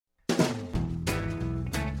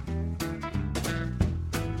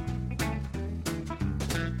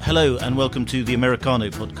Hello and welcome to the Americano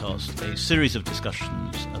podcast, a series of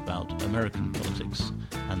discussions about American politics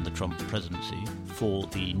and the Trump presidency for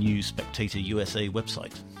the New Spectator USA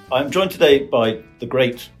website. I'm joined today by the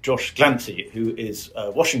great Josh Glancy, who is a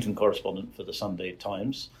Washington correspondent for the Sunday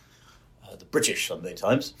Times, the British Sunday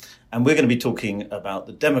Times, and we're going to be talking about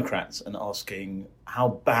the Democrats and asking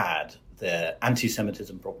how bad their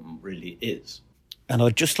anti-Semitism problem really is. And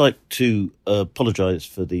I'd just like to apologise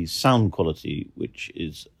for the sound quality, which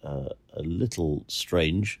is a little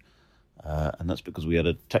strange, and that's because we had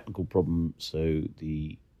a technical problem, so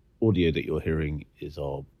the audio that you're hearing is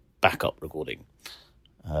our backup recording.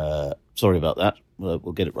 Sorry about that. We'll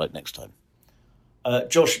get it right next time.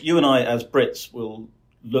 Josh, you and I, as Brits, will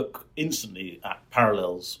look instantly at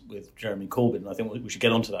parallels with Jeremy Corbyn. I think we should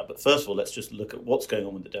get onto that. But first of all, let's just look at what's going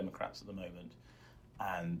on with the Democrats at the moment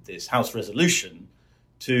and this House resolution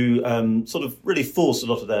to sort of really force a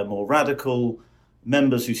lot of their more radical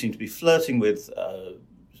members who seem to be flirting with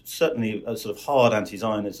certainly a sort of hard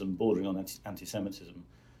anti-Zionism bordering on anti-Semitism,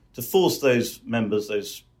 to force those members,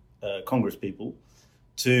 those Congress people,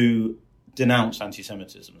 to denounce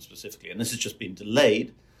anti-Semitism specifically. And this has just been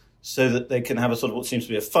delayed so that they can have a sort of what seems to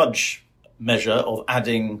be a fudge measure of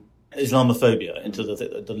adding Islamophobia into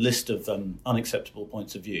the list of unacceptable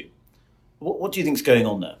points of view. What do you think is going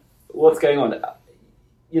on there? What's going on?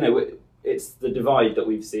 You know, it's the divide that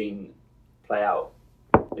we've seen play out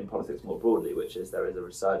in politics more broadly, which is there is a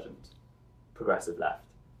resurgent progressive left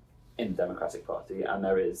in the Democratic Party, and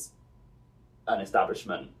there is an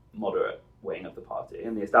establishment moderate wing of the party,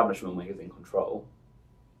 and the establishment wing is in control,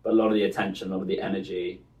 but a lot of the attention, a lot of the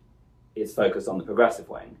energy is focused on the progressive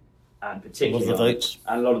wing, and particularly a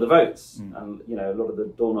lot of the votes, and and a lot of the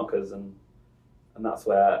door knockers, and that's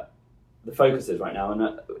where the focus is right now.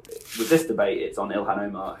 And with this debate, it's on Ilhan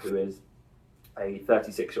Omar, who is a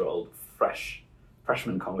 36-year-old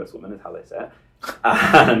freshman congresswoman, is how they say it,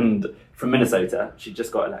 and from Minnesota. She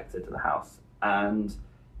just got elected to the House, and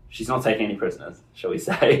she's not taking any prisoners, shall we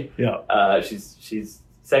say. Yeah. She's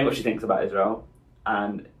saying what she thinks about Israel,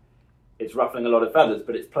 and it's ruffling a lot of feathers,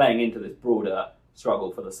 but it's playing into this broader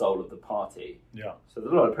struggle for the soul of the party. Yeah. So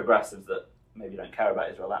there's a lot of progressives that maybe don't care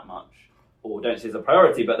about Israel that much, or don't see it as a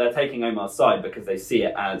priority, but they're taking Omar's side because they see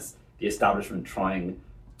it as the establishment trying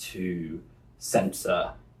to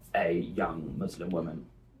censor a young Muslim woman.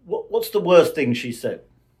 What's the worst thing she said?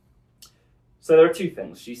 So there are two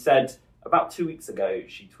things. She said, about 2 weeks ago,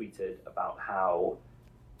 she tweeted about how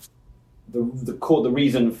the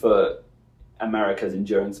reason for America's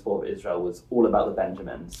enduring support of Israel was all about the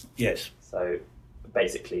Benjamins. Yes. So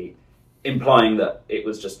basically implying that it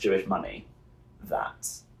was just Jewish money, that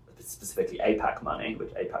specifically AIPAC money,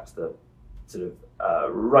 which AIPAC's the sort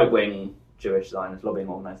of right-wing Jewish Zionist lobbying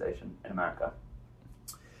organisation in America,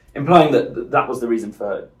 implying that was the reason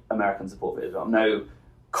for American support for Israel. No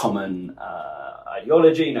common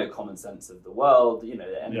ideology, no common sense of the world, there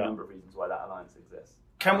are any number of reasons why that alliance exists.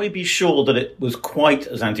 Can we be sure that it was quite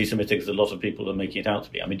as anti-Semitic as a lot of people are making it out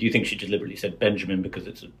to be? I mean, do you think she deliberately said Benjamin because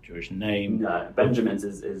it's a Jewish name? No, Benjamin's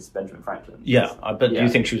is Benjamin Franklin. Yeah, do you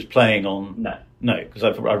think she was playing on... No, because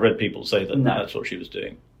I've read people say that that's what she was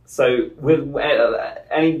doing. So with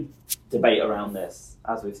any debate around this,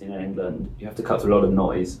 as we've seen in England, you have to cut through a lot of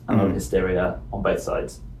noise and a lot of hysteria on both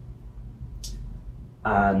sides.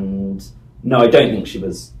 And no, I don't think she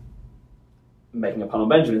was making a pun on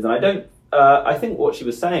Benjamin's, and I think what she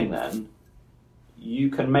was saying then, you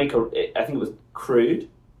can make I think it was crude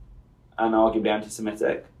and arguably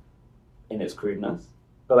anti-Semitic in its crudeness,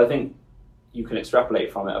 but I think you can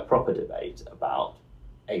extrapolate from it a proper debate about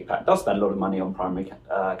AIPAC does spend a lot of money on primary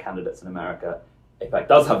candidates in America. AIPAC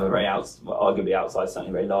does have a very arguably outside,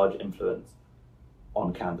 certainly very large influence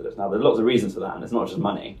on candidates. Now, there's lots of reasons for that, and it's not just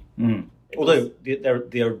money. Mm. Although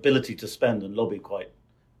their ability to spend and lobby quite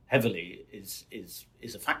heavily is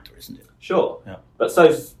a factor, isn't it? Sure. Yeah. But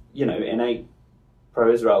so, innate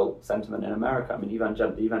pro-Israel sentiment in America. I mean,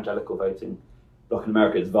 the evangelical voting bloc in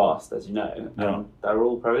America is vast, as you know, and they're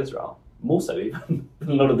all pro-Israel. More so even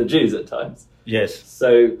than a lot of the Jews at times. Yes.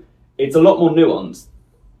 So it's a lot more nuanced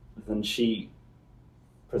than she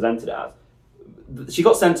presented it as. She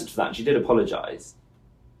got censored for that, and she did apologise.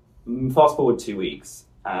 Fast forward 2 weeks,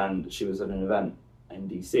 and she was at an event in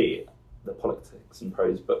DC, the Politics and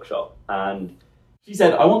Prose bookshop, and she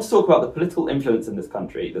said, "I want to talk about the political influence in this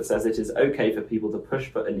country that says it is okay for people to push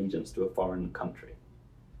for allegiance to a foreign country."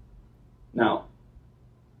 Now,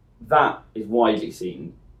 that is widely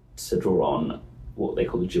seen to draw on what they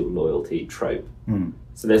call the dual loyalty trope. Mm.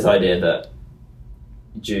 So this idea that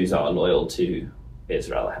Jews are loyal to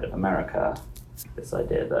Israel ahead of America, this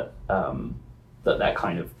idea that that they're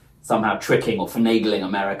kind of somehow tricking or finagling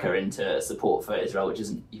America into support for Israel, which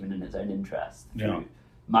isn't even in its own interest, through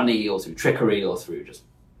money or through trickery or through just,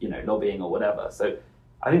 lobbying or whatever. So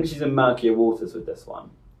I think she's in murkier waters with this one.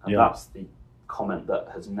 And that's the comment that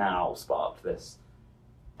has now sparked this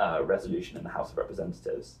resolution in the House of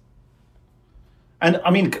Representatives. And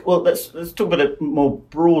I mean, well, let's talk about it more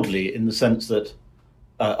broadly in the sense that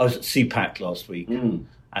I was at CPAC last week, and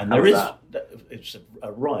it's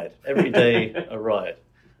a riot every day, a riot,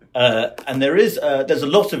 and there's a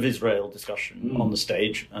lot of Israel discussion on the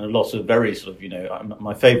stage, and a lot of very sort of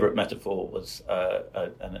my favourite metaphor was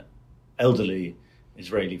an elderly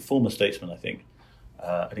Israeli former statesman, I think,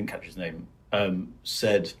 I didn't catch his name,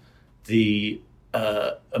 said the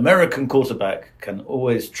American quarterback can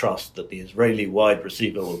always trust that the Israeli wide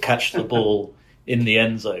receiver will catch the ball in the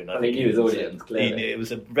end zone. I think he knew his audience, clearly. It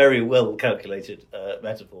was a very well calculated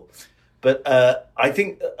metaphor. But I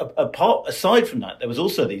think aside from that, there was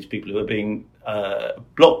also these people who were being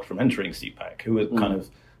blocked from entering CPAC, who were kind of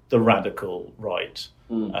the radical right,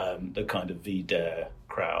 the kind of VDare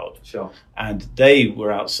crowd. Sure. And they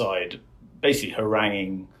were outside basically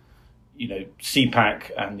haranguing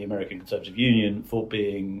CPAC and the American Conservative Union for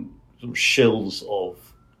being sort of shills of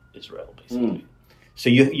Israel, basically. So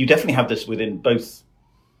you definitely have this within both,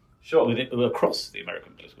 across the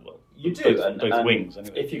American political world. You do, both wings.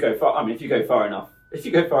 Anyway. If you go far enough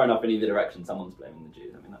in either direction, someone's blaming the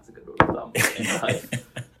Jews. I mean, that's a good rule of thumb in life.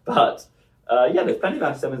 But there's plenty of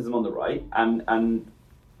anti-Semitism on the right, and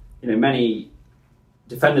many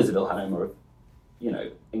defenders of Ilhan Omar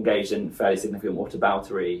have engaged in fairly significant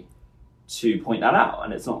whataboutery to point that out,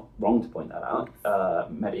 and it's not wrong to point that out.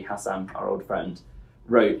 Mehdi Hassan, our old friend,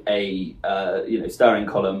 wrote a stirring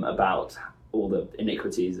column about all the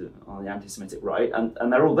iniquities on the anti-Semitic right, and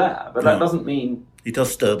they're all there. But that doesn't mean he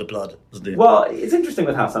does stir the blood, doesn't he? Well, it's interesting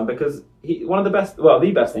with Hassan because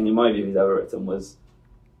the best thing in my view he's ever written was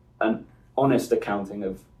an honest accounting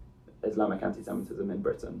of Islamic anti-Semitism in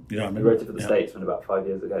Britain. Yeah, I remember. He wrote it for the Statesman about 5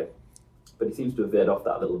 years ago, but he seems to have veered off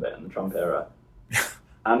that a little bit in the Trump era.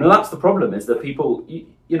 And that's the problem, is that people,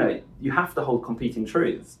 you have to hold competing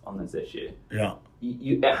truths on this issue. Yeah.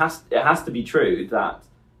 It has to be true that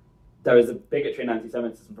there is a bigotry and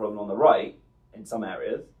anti-Semitism problem on the right in some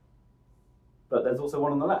areas, but there's also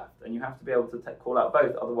one on the left, and you have to be able to call out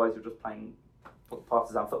both. Otherwise, you're just playing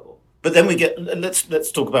partisan football. But then we get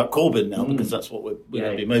let's talk about Corbyn now, because that's what we're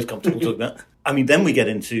going to be most comfortable talking about. I mean, then we get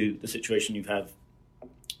into the situation you have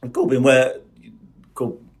with Corbyn, where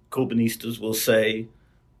Corbynistas will say,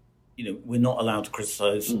 we're not allowed to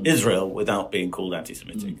criticise Israel without being called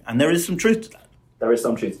anti-Semitic. And there is some truth to that. There is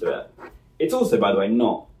some truth to it. It's also, by the way,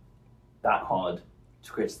 not that hard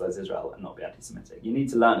to criticise Israel and not be anti-Semitic. You need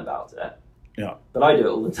to learn about it. Yeah. But I do it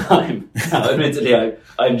all the time. Now, admittedly,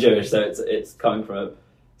 I'm Jewish, so it's coming from a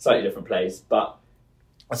slightly different place, but...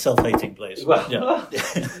 A self-hating place. Well, no,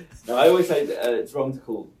 I always say it's wrong to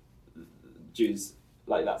call Jews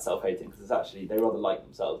like that self-hating, because it's actually, they rather like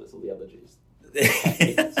themselves, it's all the other Jews. But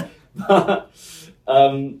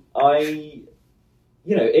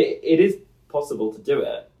it is possible to do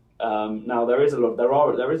it. Now there is a lot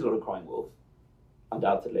of crying wolf,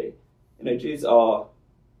 undoubtedly. Jews are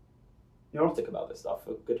neurotic about this stuff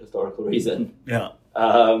for good historical reason. Yeah.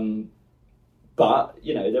 But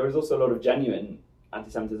there is also a lot of genuine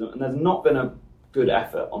anti-Semitism, and there's not been a good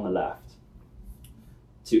effort on the left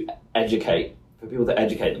for people to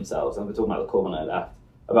educate themselves, and we're talking about the Corbynite left,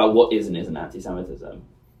 about what is and isn't anti-Semitism.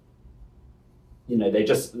 They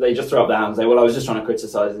just throw up their hands and say, well, I was just trying to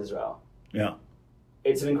criticise Israel. Yeah.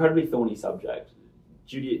 It's an incredibly thorny subject.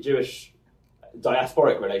 Jewish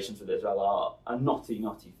diasporic relations with Israel are a knotty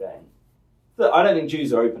thing that I don't think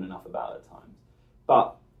Jews are open enough about at times.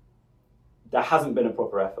 But there hasn't been a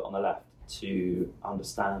proper effort on the left to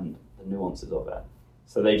understand the nuances of it.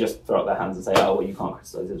 So they just throw up their hands and say, oh, well, you can't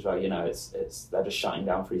criticise Israel. They're just shutting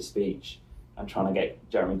down free speech and trying to get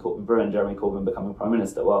Jeremy Corbyn becoming Prime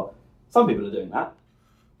Minister. Well, some people are doing that.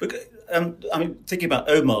 But thinking about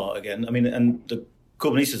Omar again, and the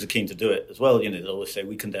Corbynistas are keen to do it as well. They always say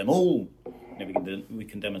we condemn all. We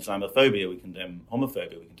condemn Islamophobia, we condemn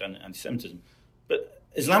homophobia, we condemn anti-Semitism. But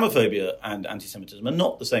Islamophobia and anti-Semitism are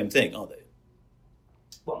not the same thing, are they?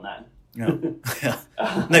 Well, no. Yeah.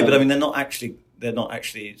 No, but they're not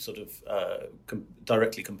actually sort of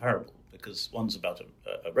directly comparable, because one's about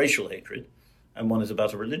a racial hatred, and one is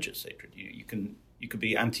about a religious hatred. You can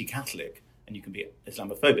be anti-Catholic and you can be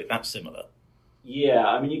Islamophobic. That's similar.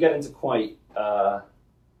 Yeah, you get into quite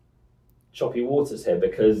choppy waters here,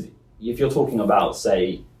 because if you're talking about,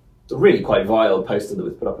 say, the really quite vile poster that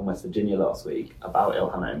was put up in West Virginia last week about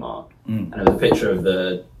Ilhan Omar, and it was a picture of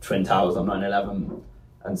the Twin Towers on 9/11,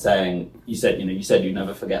 and saying, you said you'd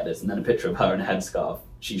never forget this, and then a picture of her in a headscarf,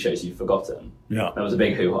 she shows you've forgotten. Yeah. There was a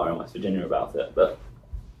big hoo-ha in West Virginia about it, but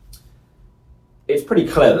it's pretty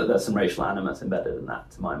clear that there's some racial animus embedded in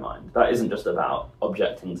that, to my mind. That isn't just about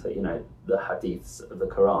objecting to, the hadiths of the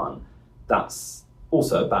Quran. That's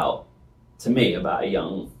also about a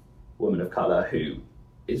young woman of colour who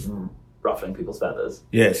is ruffling people's feathers.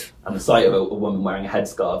 Yes. And the sight of a woman wearing a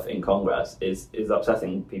headscarf in Congress is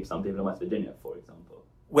upsetting some people in West Virginia, for example.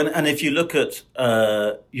 And if you look at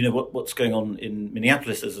what's going on in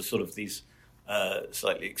Minneapolis, there's a sort of these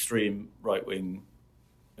slightly extreme right-wing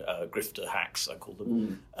grifter hacks, I call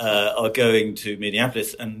them, are going to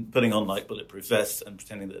Minneapolis and putting on like bulletproof vests and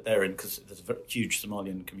pretending that they're in, because there's a very huge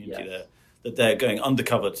Somalian community there, that they're going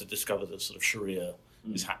undercover to discover that sort of Sharia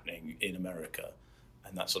is happening in America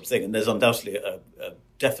and that sort of thing. And there's undoubtedly a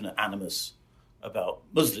definite animus about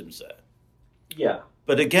Muslims there. Yeah.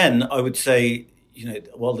 But again, I would say,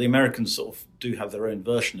 while the Americans sort of do have their own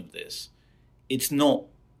version of this, it's not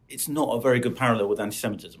a very good parallel with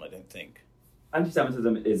anti-Semitism, I don't think.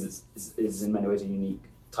 Anti-Semitism is in many ways a unique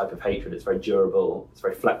type of hatred. It's very durable, it's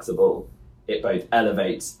very flexible. It both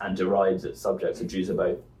elevates and derides its subjects. The Jews are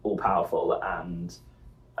both all-powerful and,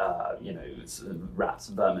 sort of rats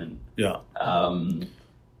and vermin. Yeah.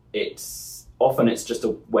 It's just a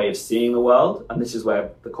way of seeing the world, and this is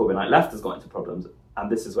where the Corbynite left has got into problems. And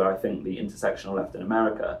this is where I think the intersectional left in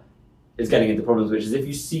America is getting into problems, which is if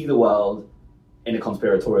you see the world in a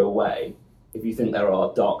conspiratorial way, if you think there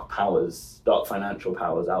are dark financial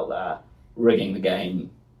powers out there rigging the game,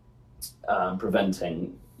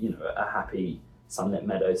 preventing, a happy sunlit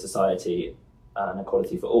meadow society and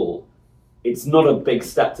equality for all, it's not a big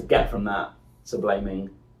step to get from that to blaming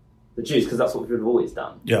the Jews, because that's what people have always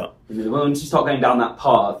done. Yeah. Once you start going down that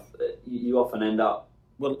path, you often end up...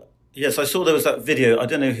 Well, yes, I saw there was that video. I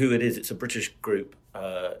don't know who it is. It's a British group.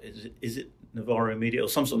 Is it Navarro Media or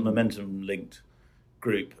some sort of Momentum-linked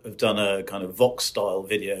group have done a kind of Vox-style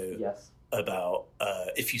video about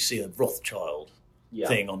if you see a Rothschild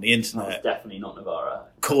thing on the internet. That's definitely not Navarro.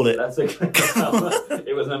 Call it. That's okay.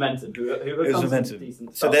 It was Momentum. It was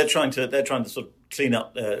Momentum. So they're trying to sort of clean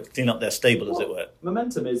up their stable, as it were.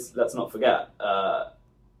 Momentum is, let's not forget,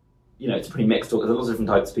 it's a pretty mixed talk. There's lots of different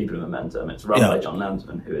types of people in Momentum. It's run by John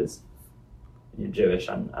Landsman, who is Jewish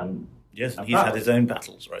and yes, and he's had his own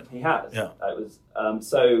battles, right? He has. Yeah. It was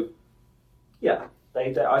so. Yeah.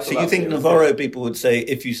 So you think Navarro people would say,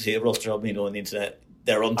 if you see a Rothschild meal on the internet,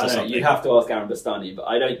 they're onto something? You'd have to ask Aaron Bastani, but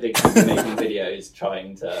I don't think he's making videos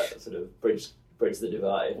trying to sort of bridge the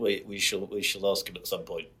divide. We shall ask him at some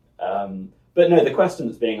point. But no, the question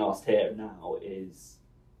that's being asked here now is,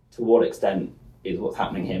 to what extent is what's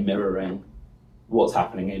happening here mirroring what's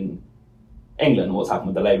happening in England, what's happened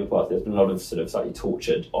with the Labour Party? There's been a lot of sort of slightly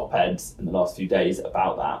tortured op-eds in the last few days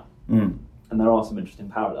about that, and there are some interesting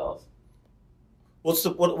parallels. What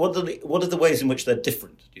are the ways in which they're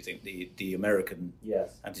different? Do you think the American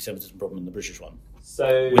anti-Semitism problem and the British one?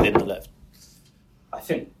 So within the left, I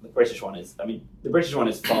think the British one is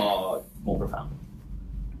far more profound.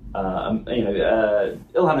 Ilhan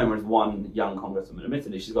Omar is one young congresswoman.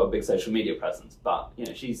 Admittedly, she's got a big social media presence, but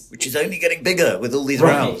which is only getting bigger with all these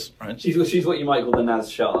rows. Right? She's what you might call the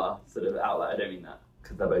Naz Shah sort of outlet. I don't mean that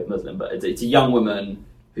because they're both Muslim, but it's a young woman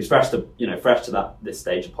who's fresh to this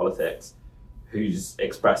stage of politics, who's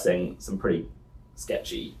expressing some pretty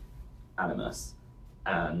sketchy animus.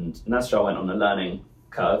 And Naz Shah went on a learning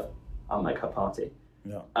curve, unlike her party.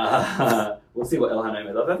 Yeah. We'll see what Ilhan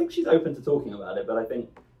Omar does. I think she's open to talking about it, but I think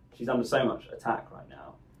she's under so much attack right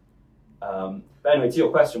now. But anyway, to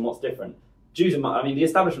your question, what's different? The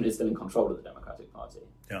establishment is still in control of the Democratic Party.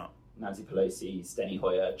 Yeah. Nancy Pelosi, Steny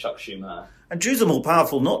Hoyer, Chuck Schumer. And Jews are more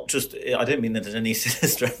powerful, not just, I don't mean that in any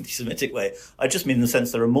sinister anti-Semitic way, I just mean in the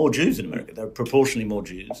sense there are more Jews in America. There are proportionally more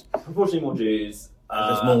Jews.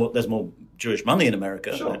 There's more Jewish money in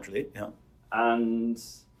America, naturally. Yeah. And,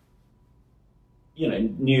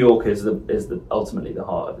 New York is ultimately the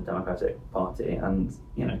heart of the Democratic Party, and,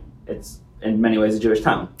 it's in many ways a Jewish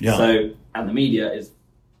town. Yeah. So, and the media is,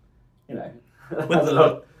 has a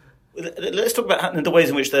lot. Let's talk about the ways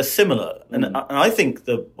in which they're similar. And I think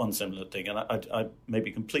the one similar thing, and I may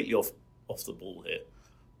be completely off the ball here,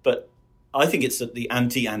 but I think it's that the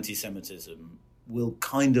anti-Semitism will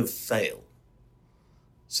kind of fail.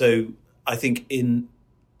 So I think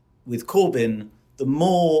with Corbyn, the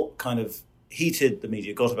more kind of heated the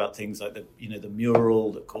media got about things like the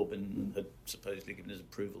mural that Corbyn had supposedly given his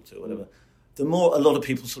approval to, or whatever, the more a lot of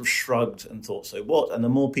people sort of shrugged and thought, so what? And the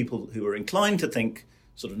more people who were inclined to think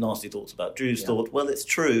sort of nasty thoughts about Jews thought, well, it's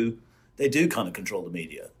true, they do kind of control the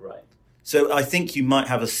media. Right. So I think you might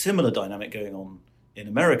have a similar dynamic going on in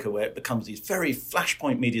America, where it becomes these very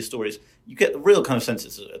flashpoint media stories, you get the real kind of sense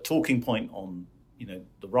it's a talking point on,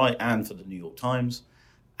 the right and for the New York Times.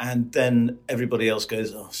 And then everybody else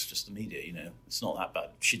goes, oh, it's just the media, it's not that bad.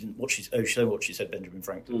 She didn't, what she said Benjamin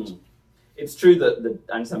Franklin. Mm. It's true that the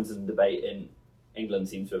anti-Semitism debate in England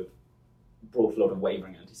seems to have brought a lot of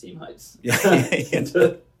wavering anti-Semites out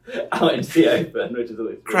into the open, which is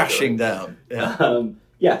always crashing down. Yeah.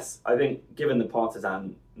 Yes, I think given the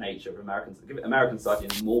partisan nature of American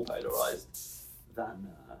society is more polarised than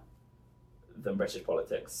British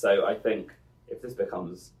politics. So I think if this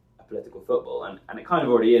becomes a political football, and it kind of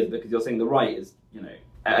already is, because you're seeing the right is,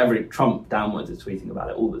 every Trump downwards is tweeting about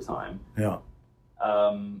it all the time. Yeah.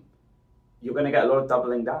 You're going to get a lot of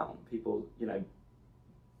doubling down. People,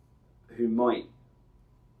 who might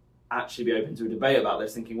actually be open to a debate about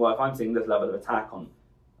this, thinking, well, if I'm seeing this level of attack on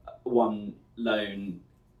one lone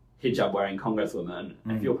hijab-wearing congresswoman,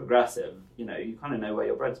 if you're progressive, you kind of know where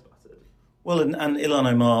your bread's buttered. Well, and Ilhan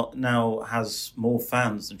Omar now has more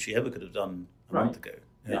fans than she ever could have done a month ago.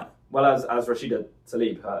 Yeah. Well, as Rashida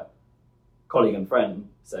Tlaib, her colleague and friend,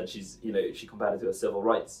 said, she compared it to a civil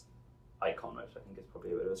rights icon, which I think is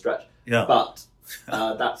probably a bit of a stretch. Yeah. But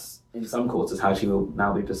that's, in some quarters, how she will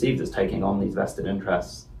now be perceived, as taking on these vested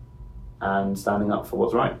interests and standing up for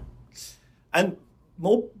what's right. And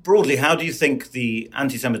more broadly, how do you think the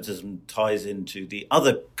anti-Semitism ties into the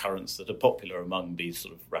other currents that are popular among these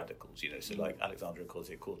sort of radicals, so like Alexandria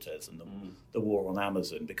Ocasio-Cortez and the war on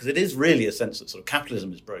Amazon? Because it is really a sense that sort of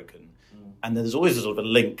capitalism is broken, and there's always a sort of a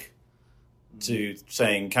link to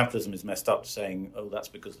saying capitalism is messed up, to saying, oh, that's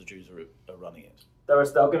because the Jews are running it.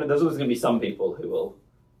 There's always going to be some people who will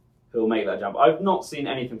make that jump. I've not seen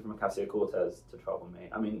anything from Ocasio-Cortez to trouble me.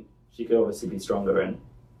 I mean, she could obviously be stronger in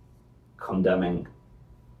condemning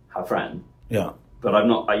her friend. Yeah. But I'm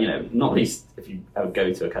not, not least if you ever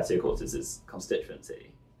go to Ocasio-Cortez's constituency.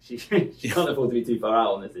 She can't afford to be too far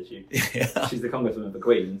out on this issue. Yeah. She's the congresswoman for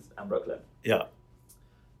Queens and Brooklyn. Yeah.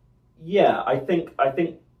 Yeah, I think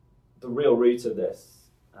the real root of this,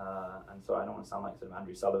 and sorry, I don't want to sound like sort of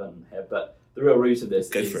Andrew Sullivan here, but the real root of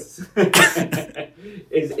this is a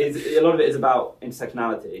lot of it is about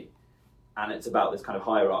intersectionality, and it's about this kind of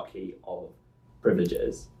hierarchy of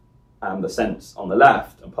privileges. And the sense on the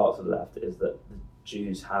left, and parts of the left, is that the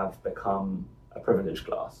Jews have become a privileged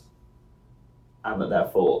class, and that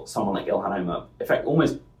therefore someone like Ilhan Omar, in fact,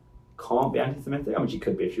 almost can't be anti-Semitic. I mean, she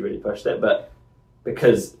could be if she really pushed it, but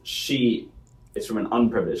because she is from an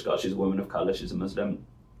unprivileged class, she's a woman of colour, she's a Muslim,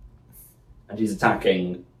 and she's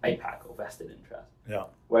attacking AIPAC, or vested interest. Yeah.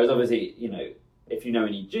 Whereas obviously, if you know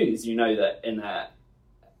any Jews, you know that in their,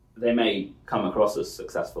 they may come across as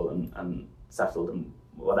successful and settled and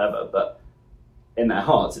whatever, but in their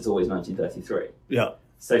hearts it's always 1933. Yeah.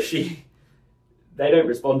 So they don't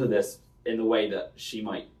respond to this in the way that she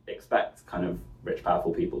might expect kind of rich,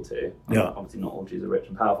 powerful people to. Yeah. Obviously not all Jews are rich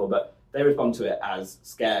and powerful, but they respond to it as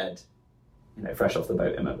scared, fresh off the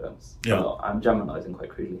boat immigrants. Yeah. So I'm generalising quite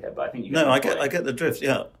crudely here, but I think I get the drift,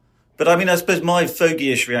 yeah. But I mean, I suppose my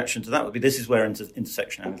fogey-ish reaction to that would be, this is where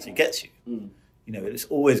intersectionality gets you. It's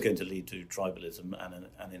always going to lead to tribalism and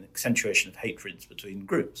an accentuation of hatreds between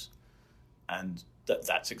groups. And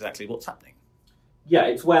that's exactly what's happening. Yeah,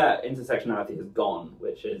 it's where intersectionality has gone,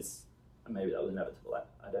 which is, and maybe that was inevitable. I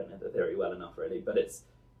don't know the theory well enough, really, but it's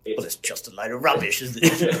just a load of rubbish, isn't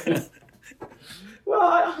it?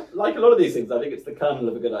 Well, like a lot of these things, I think it's the kernel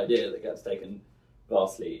of a good idea that gets taken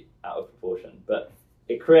vastly out of proportion. But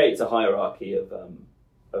it creates a hierarchy of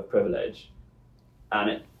privilege,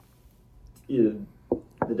 and the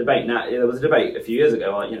debate now. There was a debate a few years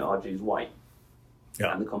ago. Are Jews white?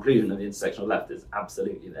 Yeah. And the conclusion of the intersectional left is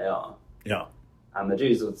absolutely they are. Yeah. And the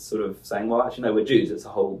Jews are sort of saying, well, actually, no, we're Jews. It's a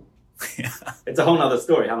whole other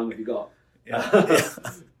story. How long have you got? Yeah.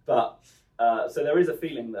 But so there is a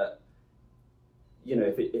feeling that,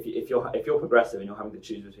 if you're progressive and you're having to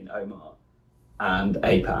choose between Omar and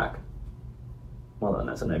AIPAC, well, then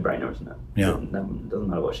that's a no-brainer, isn't it? Yeah. It doesn't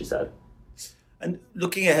matter what she said. And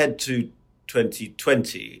looking ahead to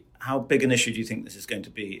 2020, how big an issue do you think this is going to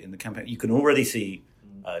be in the campaign? You can already see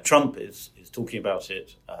Trump is talking about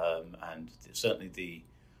it, and certainly the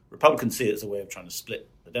Republicans see it as a way of trying to split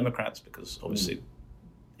the Democrats, because obviously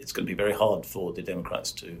it's going to be very hard for the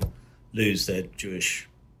Democrats to lose their Jewish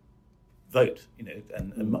vote,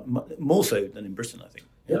 and more so than in Britain, I think.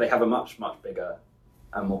 Yeah, they have a much, much bigger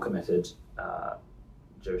and more committed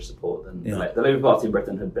Jewish support than the Labour Party in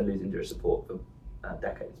Britain had been losing Jewish support for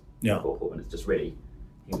decades. Yeah. Before Corbyn. It's just really,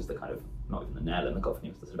 he was the kind of, not even the nail in the coffin,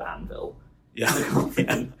 he was the sort of anvil. Yeah. It's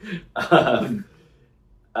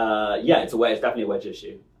definitely a wedge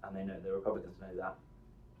issue, and they know, the Republicans know that.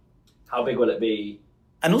 How big will it be?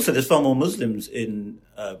 And also, there's far more Muslims in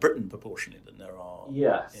Britain proportionally than there are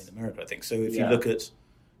Yes. in America, I think. So if you look at,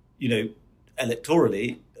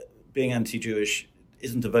 electorally, being anti-Jewish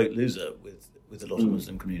isn't a vote loser with a lot of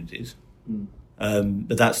Muslim communities.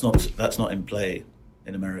 But that's not in play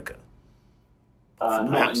in America.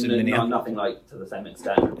 Nothing like to the same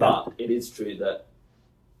extent. But it is true that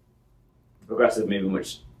the progressive movement,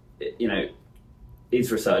 which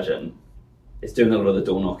is resurgent, it's doing a lot of the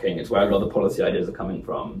door knocking. It's where a lot of the policy ideas are coming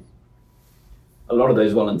from. A lot of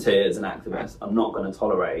those volunteers and activists are not going to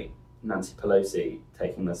tolerate Nancy Pelosi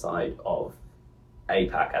taking the side of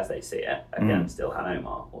AIPAC as they see it against Ilhan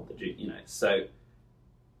Omar or So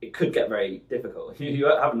it could get very difficult. You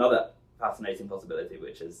have another fascinating possibility,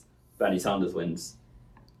 which is Bernie Sanders wins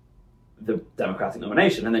the Democratic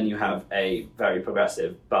nomination, and then you have a very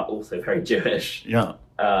progressive but also very Jewish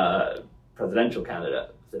presidential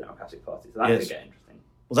candidate for the Democratic Party. So that could get interesting.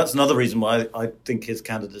 Well, that's another reason why I think his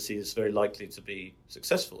candidacy is very likely to be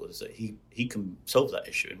successful, is that he can solve that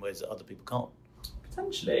issue in ways that other people can't.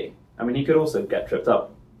 Potentially. I mean, he could also get tripped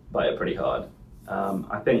up by it pretty hard.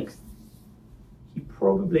 I think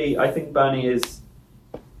Bernie is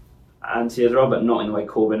anti-Israel, but not in the way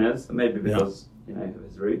Corbyn is. Maybe because of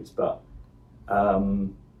his roots, but I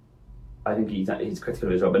think he's critical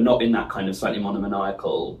of Israel, but not in that kind of slightly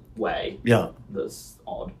monomaniacal way. Yeah, that's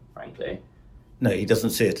odd, frankly. No, he doesn't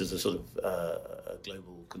see it as a sort of a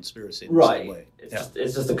global conspiracy in the same way.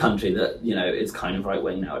 It's just a country that is kind of right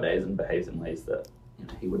wing nowadays and behaves in ways that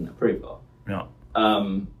he wouldn't approve of. Yeah.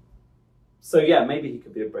 So maybe he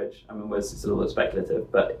could be a bridge. I mean, we're sort of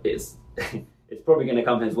speculative, but it's probably going to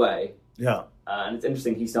come his way. Yeah. And it's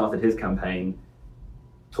interesting. He started his campaign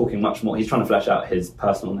talking much more. He's trying to flesh out his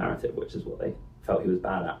personal narrative, which is what they felt he was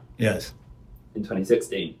bad at. Yes. In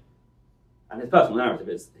 2016. And his personal narrative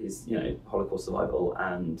is his, Holocaust survival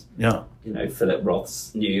and, Philip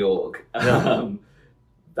Roth's New York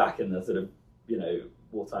back in the sort of,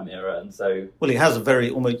 wartime era. And so... Well, he has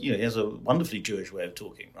he has a wonderfully Jewish way of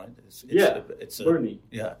talking, right? Yeah,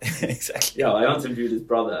 exactly. Yeah, I once interviewed his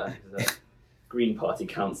brother, who's a Green Party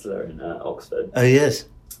councillor in Oxford. Oh, yes.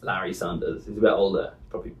 Larry Sanders. He's a bit older,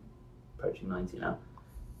 probably approaching 90 now.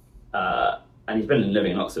 And he's been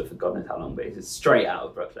living in Oxford for God knows how long, but he's straight out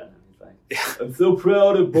of Brooklyn. I'm so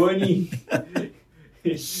proud of Bernie.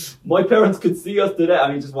 My parents could see us today. I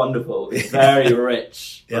mean, just wonderful. It's very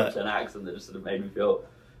rich Brooklyn accent that just sort of made me feel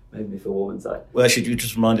warm inside. Well, actually, you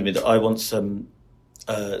just reminded me that I once saw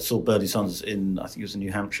Bernie Sanders I think it was in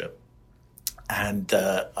New Hampshire, and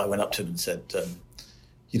I went up to him and said, I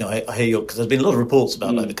hear because there's been a lot of reports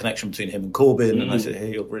about the connection between him and Corbyn, and I said,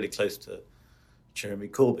 hey, you're really close to Jeremy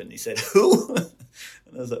Corbyn. He said, who?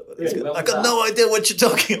 And I was like, I got no idea what you're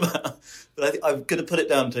talking about. But I'm going to put it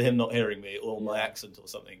down to him not hearing me or my accent or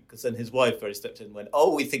something. Because then his wife very stepped in and went,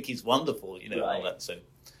 oh, we think he's wonderful, all that. So,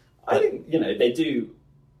 I think, they do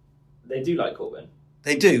like Corbyn.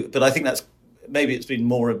 They do, but I think maybe it's been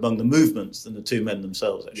more among the movements than the two men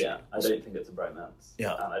themselves, actually. Yeah, I don't think it's a bromance.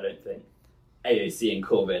 Yeah. And I don't think AOC and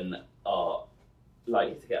Corbyn are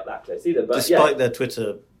likely to get that close either. But despite their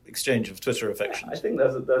exchange of Twitter affections. I think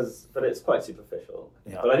there's but it's quite superficial.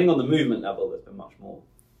 Yeah. But I think on the movement level, there's been much more.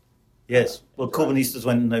 Yes. Well, Corbynistas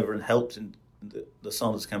went over and helped in the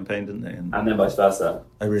Sanders campaign, didn't they? And then vice versa.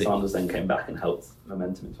 Oh, really? Sanders then came back and helped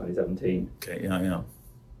Momentum in 2017. Okay, yeah.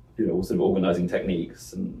 All sort of organising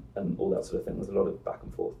techniques and all that sort of thing. There's a lot of back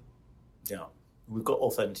and forth. Yeah. We've got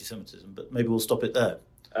off anti-Semitism, but maybe we'll stop it there.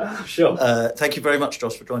 Sure. Thank you very much,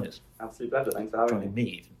 Josh, for joining us. Absolute pleasure. Thanks for having me.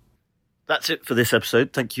 Even. That's it for this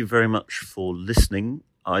episode. Thank you very much for listening.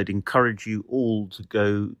 I'd encourage you all to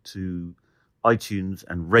go to iTunes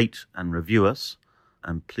and rate and review us.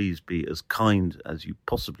 And please be as kind as you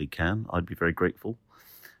possibly can. I'd be very grateful.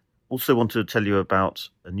 Also want to tell you about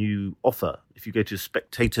a new offer. If you go to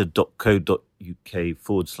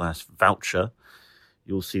spectator.co.uk/voucher,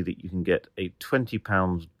 you'll see that you can get a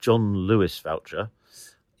 £20 John Lewis voucher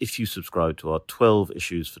if you subscribe to our 12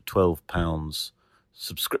 issues for £12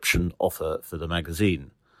 subscription offer for the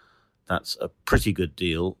magazine. That's a pretty good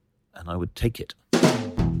deal, and I would take it.